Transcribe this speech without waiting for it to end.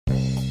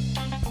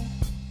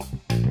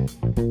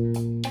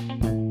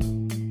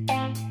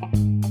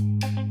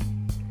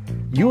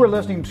You are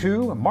listening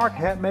to Mark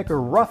Hatmaker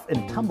Rough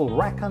and Tumble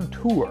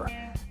Raconteur.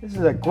 This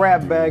is a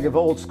grab bag of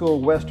old school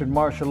Western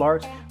martial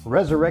arts,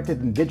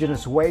 resurrected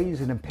indigenous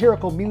ways, and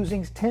empirical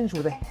musings tinged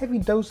with a heavy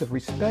dose of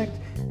respect,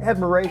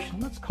 admiration,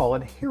 let's call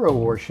it hero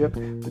worship,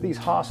 for these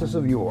hosses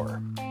of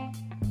yore.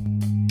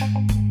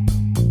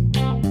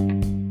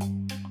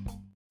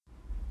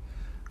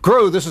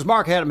 Crew, this is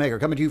Mark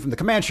Hatmaker coming to you from the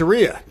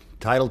Comancheria.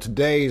 Title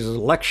today's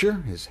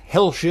lecture is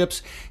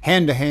Hellships,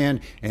 Hand to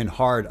Hand, and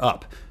Hard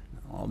Up.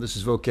 All this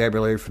is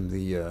vocabulary from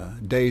the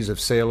days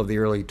of sail of the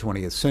early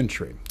 20th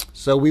century.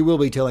 So we will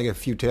be telling a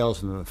few tales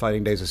from the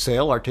fighting days of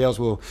sail. Our tales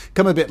will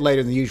come a bit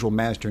later in the usual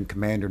master and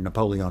commander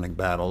Napoleonic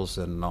battles,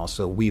 and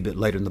also a wee bit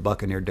later in the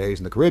buccaneer days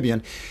in the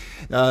Caribbean.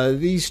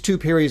 These two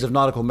periods of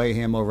nautical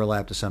mayhem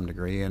overlap to some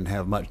degree and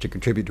have much to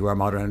contribute to our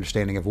modern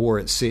understanding of war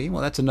at sea.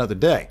 Well, that's another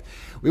day.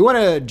 We want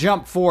to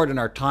jump forward in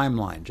our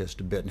timeline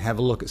just a bit and have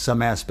a look at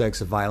some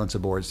aspects of violence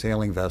aboard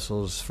sailing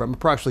vessels from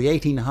approximately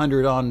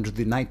 1800 on to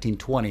the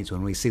 1920s,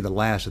 when we see the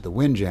last of the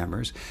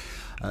windjammers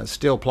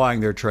still plying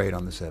their trade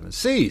on the seven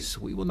seas.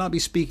 We will not be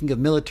speaking of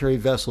military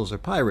vessels or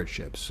pirate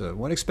ships.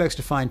 One expects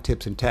to find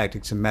tips and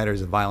tactics in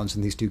matters of violence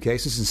in these two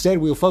cases. Instead,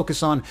 we will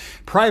focus on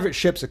private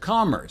ships of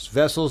commerce,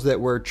 vessels that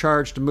were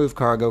charged to move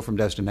cargo from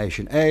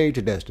destination A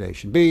to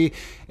destination B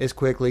as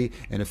quickly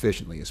and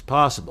efficiently as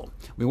possible.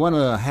 We want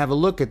to have a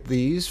look at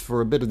these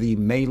for a bit of the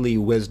melee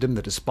wisdom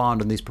that has spawned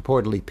on these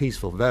purportedly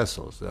peaceful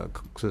vessels,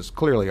 because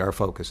clearly our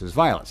focus is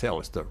violence. Hell,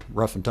 it's the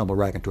Rough and Tumble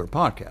Raconteur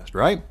podcast,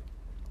 right?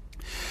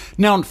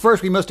 Now,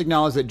 first, we must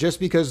acknowledge that just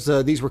because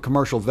these were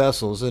commercial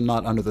vessels and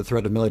not under the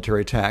threat of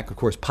military attack, of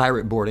course,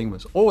 pirate boarding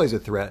was always a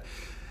threat,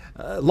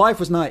 life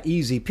was not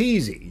easy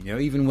peasy,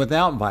 even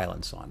without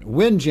violence on it.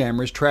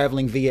 Windjammers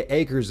traveling via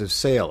acres of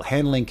sail,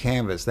 handling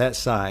canvas that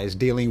size,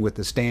 dealing with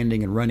the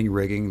standing and running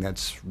rigging,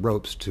 that's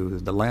ropes to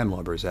the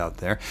landlubbers out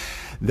there,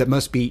 that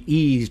must be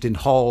eased and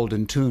hauled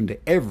and tuned to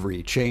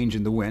every change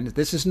in the wind.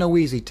 This is no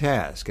easy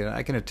task, and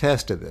I can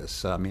attest to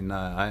this. I mean,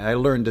 I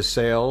learned to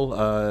sail,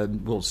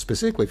 well,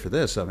 specifically for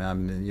this. I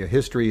mean,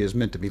 history is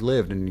meant to be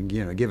lived, and,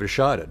 give it a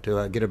shot at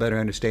to get a better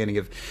understanding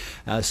of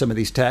some of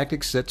these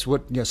tactics. That's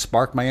what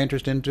sparked my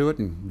interest into it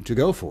and to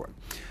go for it.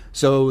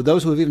 So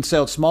those who have even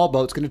sailed small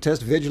boats can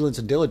attest vigilance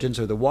and diligence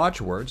are the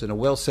watchwords, and a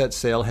well-set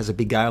sail has a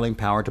beguiling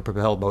power to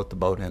propel both the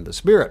boat and the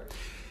spirit.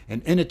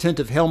 An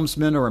inattentive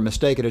helmsman or a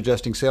mistake at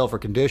adjusting sail for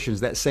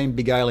conditions, that same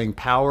beguiling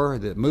power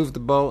that moved the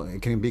boat,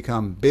 it can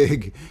become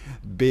big,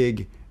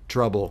 big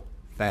trouble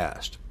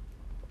fast.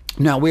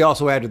 Now, we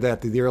also added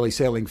that the early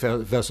sailing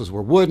vessels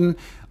were wooden,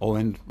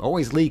 and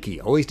always leaky,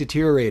 always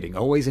deteriorating,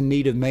 always in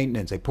need of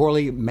maintenance. A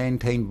poorly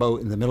maintained boat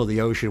in the middle of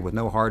the ocean with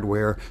no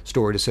hardware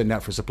stored to send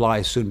out for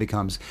supplies soon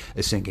becomes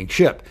a sinking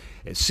ship.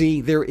 At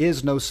sea, there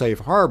is no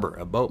safe harbor.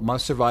 A boat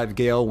must survive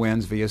gale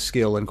winds via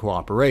skill and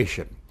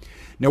cooperation.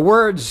 Now,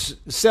 words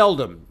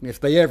seldom, if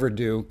they ever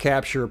do,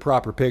 capture a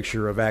proper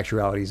picture of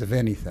actualities of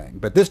anything.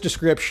 But this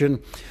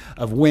description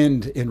of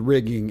wind in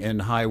rigging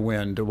and high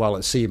wind while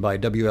at sea by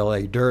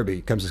W.L.A.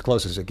 Derby comes as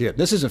close as it gets.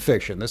 This isn't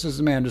fiction. This is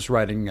a man just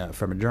writing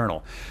from a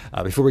journal.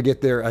 Before we get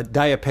there,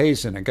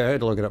 diapason, and I had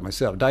to look it up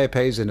myself.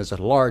 Diapason is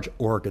a large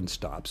organ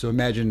stop. So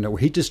imagine,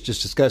 he's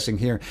just discussing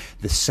here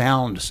the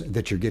sounds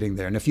that you're getting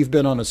there. And if you've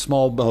been on a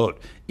small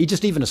boat,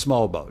 even a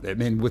small boat, I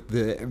mean, with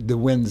the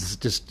winds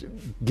just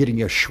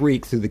getting a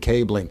shriek through the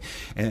cabling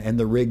and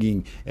the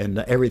rigging and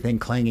everything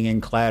clanging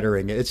and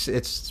clattering,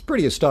 it's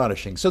pretty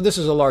astonishing. So this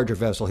is a larger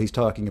vessel he's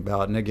talking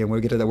about. And again, when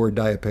we get to that word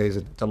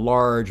diapason, it's a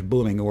large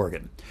booming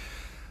organ.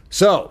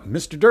 So,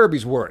 Mr.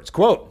 Derby's words,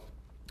 quote,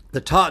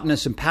 "The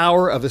tautness and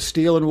power of a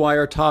steel and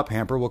wire top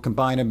hamper will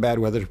combine in bad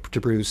weather to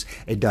produce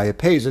a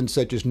diapason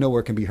such as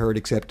nowhere can be heard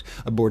except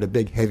aboard a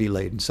big,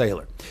 heavy-laden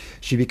sailor.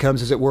 She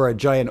becomes, as it were, a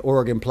giant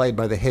organ played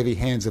by the heavy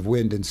hands of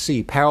wind and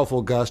sea.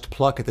 Powerful gusts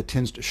pluck at the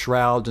tensed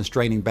shrouds and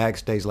straining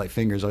backstays like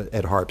fingers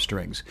at harp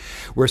strings.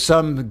 Where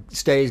some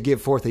stays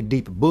give forth a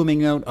deep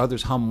booming note,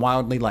 others hum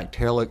wildly like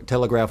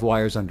telegraph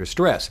wires under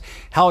stress.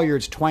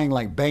 Halyards twang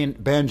like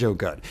banjo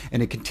gut,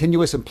 and a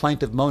continuous and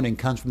plaintive moaning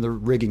comes from the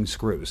rigging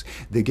screws.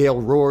 The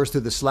gale roars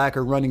through the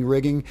slacker running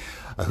rigging,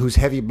 whose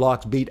heavy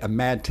blocks beat a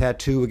mad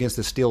tattoo against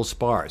the steel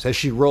spars. As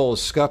she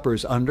rolls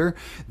scuppers under,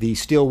 the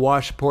steel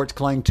washports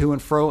clang to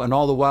and fro, and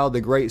all the while the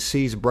great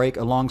seas break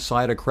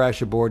alongside or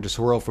crash aboard to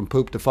swirl from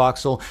poop to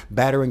forecastle,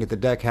 battering at the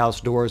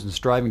deckhouse doors and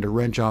striving to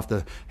wrench off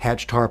the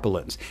hatch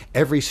tarpaulins.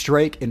 Every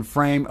strake and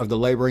frame of the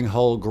laboring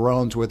hull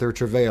groans with her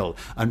travail.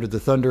 Under the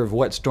thunder of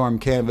wet storm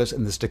canvas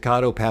and the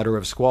staccato patter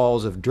of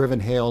squalls of driven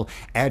hail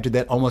add to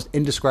that almost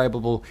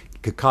indescribable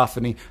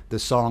cacophony the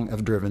song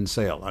of driven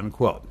sail,"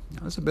 unquote.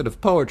 Now, that's a bit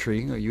of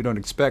poetry you don't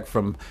expect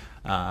from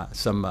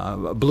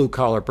some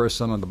blue-collar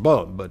person on the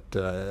boat. But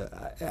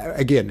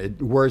again,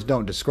 words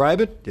don't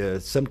describe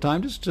it.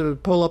 Sometimes just to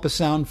pull up a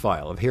sound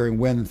file of hearing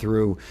wind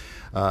through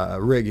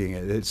rigging,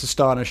 it's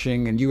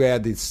astonishing. And you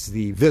add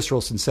the visceral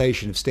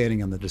sensation of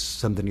standing on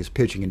something is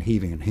pitching and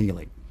heaving and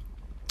heeling.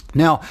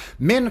 Now,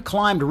 men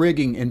climbed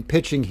rigging in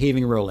pitching,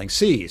 heaving, rolling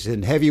seas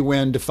in heavy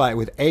wind to fight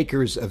with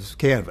acres of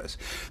canvas.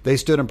 They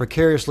stood on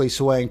precariously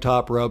swaying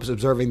top ropes,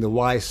 observing the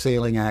wise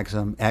sailing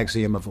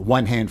axiom of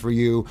one hand for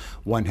you,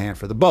 one hand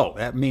for the boat.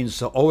 That means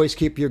to always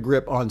keep your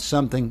grip on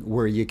something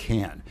where you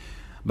can.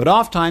 But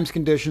oftentimes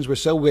conditions were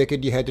so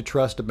wicked you had to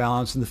trust a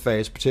balance in the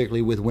face,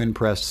 particularly with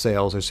wind-pressed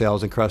sails or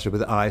sails encrusted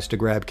with ice, to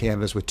grab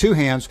canvas with two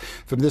hands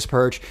from this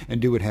perch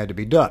and do what had to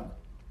be done.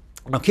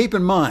 Now, keep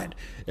in mind,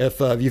 if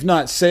you've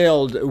not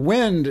sailed,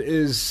 wind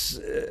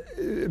is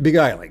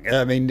beguiling.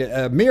 I mean,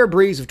 a mere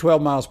breeze of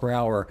 12 miles per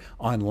hour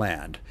on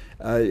land.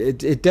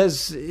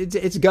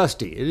 It's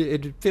gusty.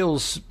 It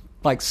feels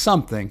like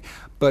something.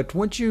 But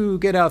once you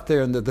get out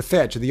there in the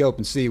fetch of the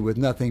open sea with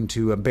nothing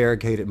to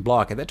barricade it and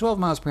block it, that 12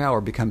 miles per hour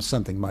becomes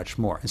something much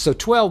more. And so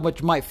 12,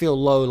 which might feel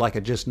low like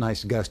a just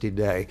nice gusty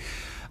day,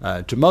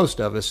 to most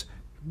of us,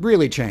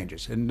 really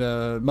changes. And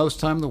most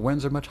of the time the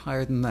winds are much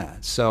higher than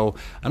that. So,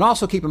 and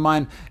also keep in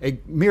mind, a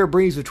mere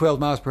breeze of 12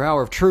 miles per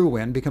hour of true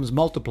wind becomes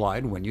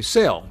multiplied when you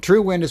sail.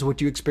 True wind is what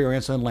you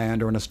experience on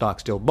land or in a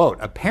stock-still boat.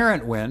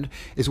 Apparent wind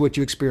is what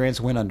you experience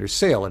when under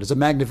sail. It is a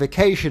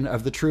magnification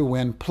of the true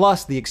wind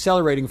plus the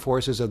accelerating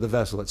forces of the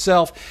vessel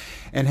itself,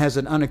 and has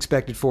an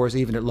unexpected force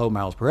even at low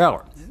miles per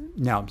hour.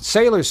 Now,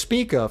 sailors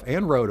speak of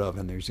and wrote of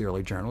in these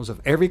early journals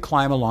of every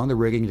climb along the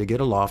rigging to get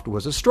aloft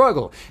was a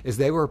struggle, as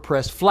they were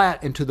pressed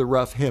flat into the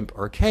rough hemp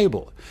or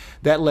cable.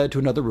 That led to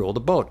another rule of the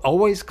boat: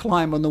 always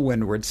climb on the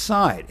windward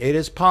side. It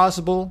is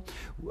possible,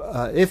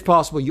 if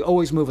possible, you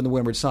always move on the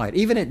windward side.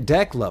 Even at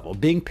deck level,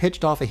 being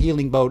pitched off a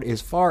heeling boat is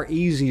far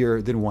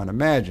easier than one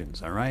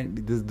imagines. All right,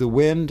 the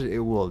wind, it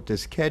will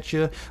just catch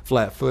you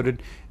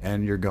flat-footed,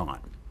 and you're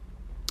gone.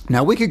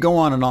 Now, we could go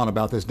on and on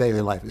about this daily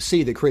life at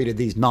sea that created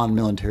these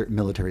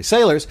non-military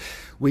sailors.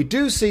 We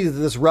do see that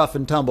this rough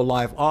and tumble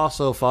life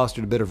also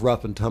fostered a bit of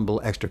rough and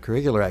tumble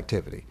extracurricular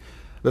activity.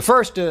 But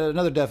first,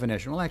 another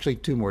definition. Well, actually,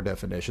 two more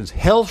definitions.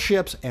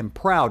 Hellships and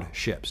proud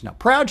ships. Now,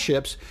 proud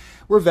ships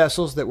were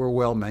vessels that were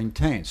well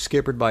maintained,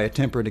 skippered by a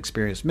temperate,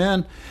 experienced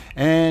men.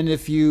 And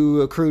if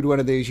you crewed one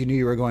of these, you knew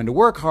you were going to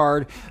work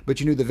hard, but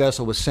you knew the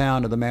vessel was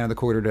sound and the man on the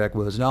quarterdeck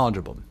was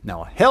knowledgeable.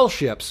 Now,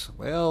 hellships,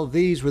 well,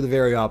 these were the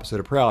very opposite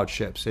of proud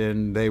ships,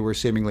 and they were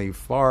seemingly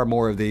far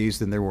more of these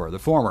than there were the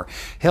former.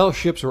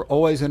 Hellships were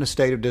always in a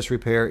state of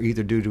disrepair,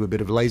 either due to a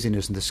bit of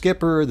laziness in the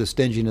skipper, the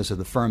stinginess of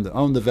the firm that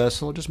owned the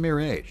vessel, or just mere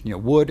age.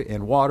 Wood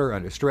and water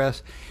under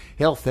stress.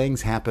 Hell,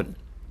 things happen.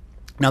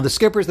 Now, the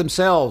skippers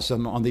themselves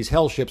on these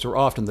hell ships were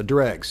often the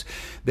dregs.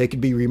 They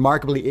could be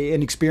remarkably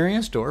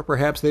inexperienced, or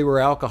perhaps they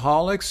were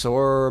alcoholics,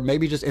 or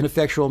maybe just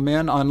ineffectual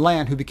men on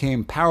land who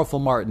became powerful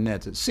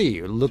martinets at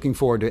sea, looking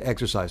forward to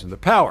exercising their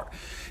power.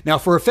 Now,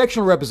 for a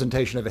fictional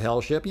representation of a hell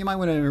ship, you might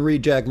want to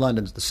read Jack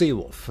London's The Sea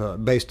Wolf,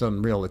 based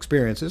on real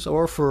experiences,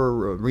 or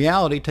for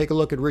reality, take a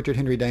look at Richard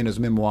Henry Dana's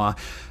memoir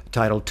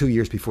titled 2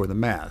 Years Before the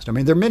Mast. I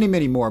mean, there are many,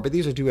 many more, but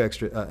these are two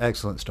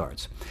excellent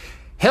starts.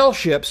 Hell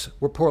ships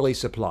were poorly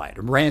supplied.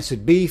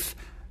 Rancid beef,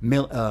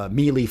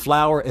 mealy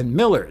flour, and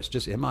millers,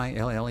 just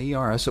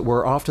M-I-L-L-E-R-S,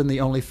 were often the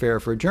only fare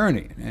for a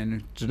journey.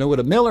 And to know what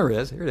a miller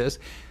is, here it is.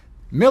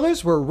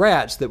 Millers were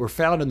rats that were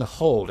found in the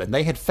hold, and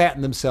they had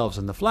fattened themselves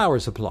in the flour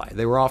supply.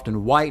 They were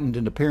often whitened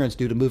in appearance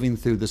due to moving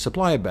through the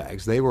supply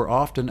bags. They were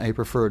often a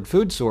preferred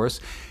food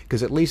source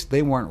because at least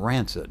they weren't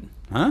rancid.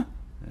 Huh?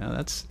 Yeah,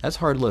 that's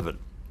hard living.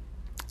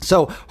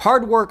 So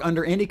hard work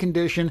under any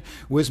condition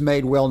was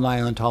made well nigh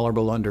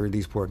intolerable under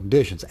these poor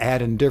conditions.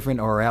 Add indifferent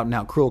or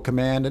out-and-out cruel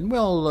command,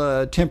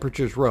 and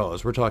temperatures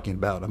rose. We're talking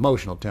about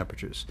emotional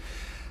temperatures.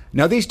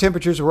 Now, these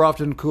temperatures were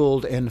often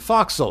cooled in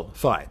forecastle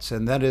fights,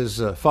 and that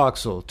is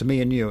forecastle to me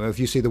and you. If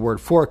you see the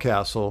word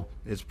forecastle,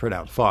 it's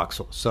pronounced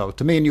forecastle. So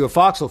to me and you, a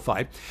forecastle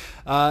fight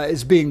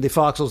is being the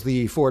forecastle's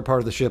the forward part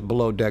of the ship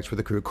below decks where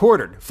the crew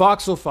quartered.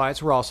 Forecastle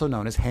fights were also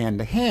known as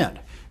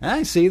hand-to-hand.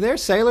 I see their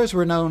sailors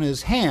were known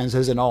as hands,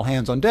 as in all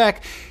hands on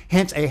deck.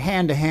 Hence, a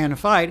hand-to-hand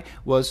fight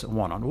was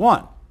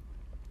one-on-one.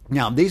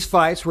 Now, these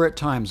fights were at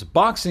times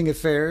boxing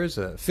affairs,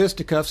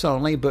 fisticuffs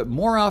only, but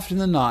more often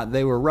than not,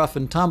 they were rough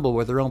and tumble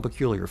with their own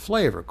peculiar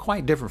flavor,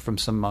 quite different from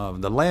some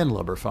of the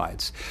landlubber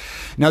fights.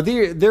 Now,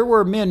 these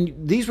were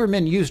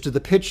men used to the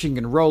pitching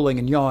and rolling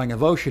and yawing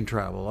of ocean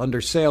travel,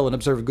 under sail and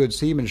observe good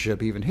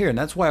seamanship even here. And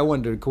that's why I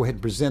wanted to go ahead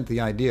and present the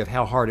idea of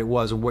how hard it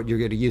was and what you're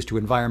getting used to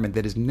an environment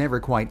that is never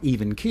quite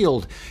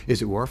even-keeled,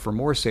 as it were, for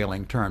more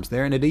sailing terms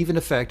there. And it even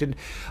affected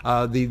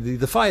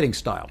the fighting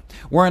style.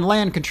 Where on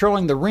land,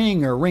 controlling the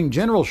ring or ring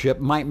generalship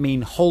might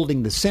mean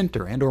holding the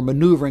center and or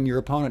maneuvering your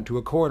opponent to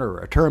a corner or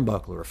a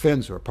turnbuckle or a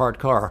fence or a parked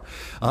car.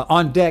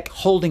 On deck,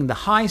 holding the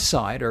high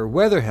side or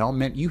weather helm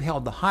meant you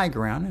held the high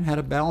ground and had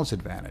a balance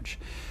advantage.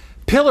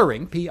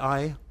 Pillaring,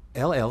 P-I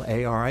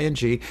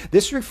L-L-A-R-I-N-G.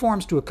 This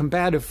reforms to a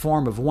combative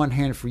form of one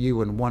hand for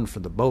you and one for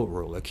the boat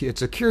rule.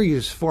 It's a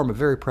curious form of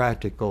very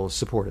practical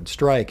supported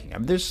striking. I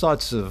mean, there's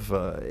lots of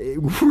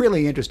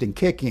really interesting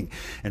kicking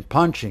and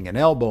punching and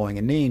elbowing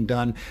and kneeing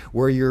done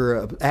where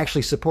you're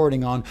actually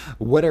supporting on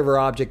whatever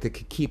object that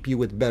could keep you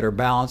with better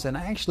balance, and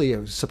actually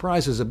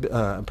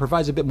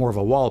provides a bit more of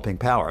a walloping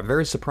power. A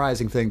very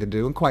surprising thing to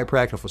do and quite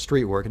practical for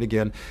street work. And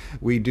again,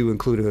 we do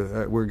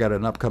include we've got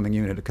an upcoming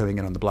unit coming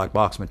in on the black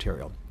box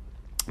material.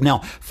 Now,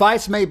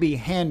 fights may be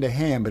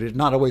hand-to-hand, but it does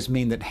not always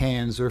mean that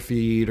hands or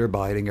feet or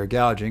biting or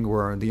gouging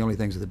were the only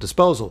things at the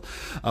disposal.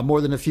 More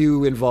than a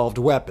few involved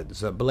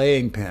weapons,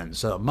 belaying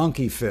pins,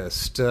 monkey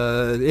fist,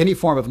 any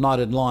form of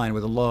knotted line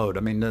with a load. I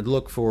mean,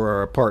 look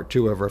for part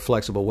 2 of our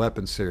flexible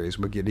weapons series.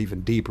 We'll get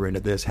even deeper into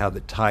this, how to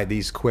tie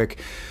these quick.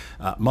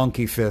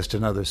 Monkey fist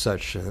and other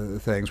such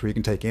things where you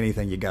can take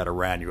anything you got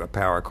around you, a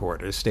power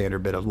cord, a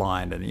standard bit of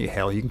line, and you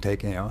can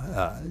take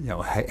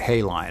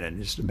hay line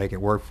and just make it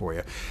work for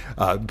you.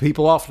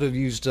 People often have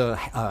used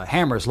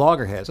hammers,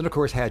 loggerheads, and of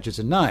course hatchets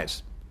and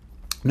knives.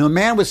 Now, a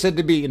man was said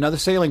to be, another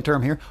sailing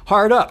term here,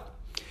 hard up.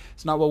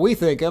 It's not what we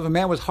think of. A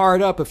man was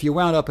hard up if you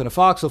wound up in a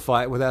forecastle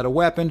fight without a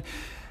weapon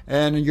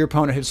and your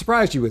opponent had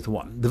surprised you with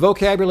one. The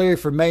vocabulary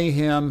for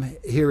mayhem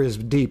here is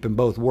deep in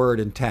both word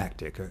and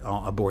tactic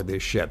aboard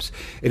these ships.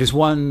 It is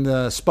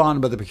one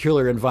spawned by the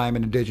peculiar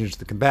environment indigenous to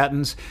the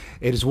combatants.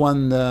 It is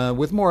one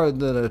with more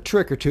than a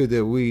trick or two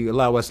that we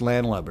allow us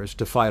landlubbers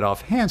to fight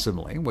off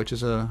handsomely, which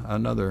is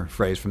another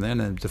phrase from then.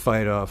 And to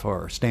fight off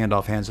or stand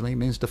off handsomely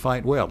means to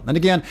fight well. And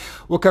again,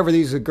 we'll cover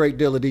these a great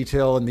deal of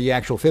detail in the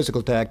actual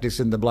physical tactics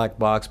in the black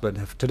box.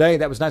 But today,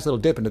 that was a nice little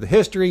dip into the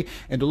history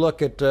and to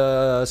look at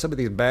some of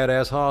these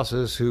badass hosses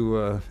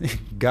who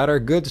got our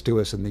goods to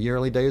us in the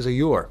early days of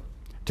yore.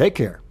 Take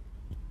care.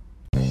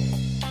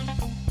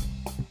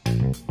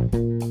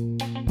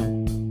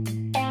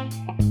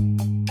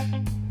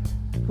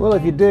 Well,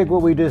 if you dig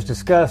what we just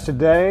discussed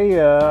today,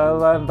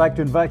 I'd like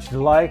to invite you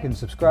to like and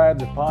subscribe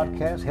to the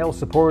podcast. Hell,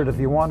 support it if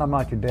you want. I'm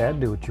not your dad.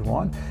 Do what you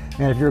want.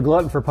 And if you're a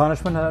glutton for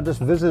punishment, just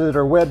visit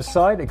our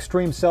website,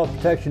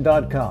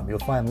 extremeselfprotection.com. You'll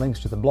find links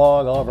to the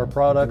blog, all of our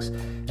products,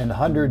 and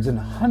hundreds and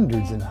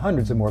hundreds and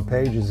hundreds of more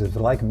pages of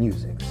like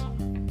musics.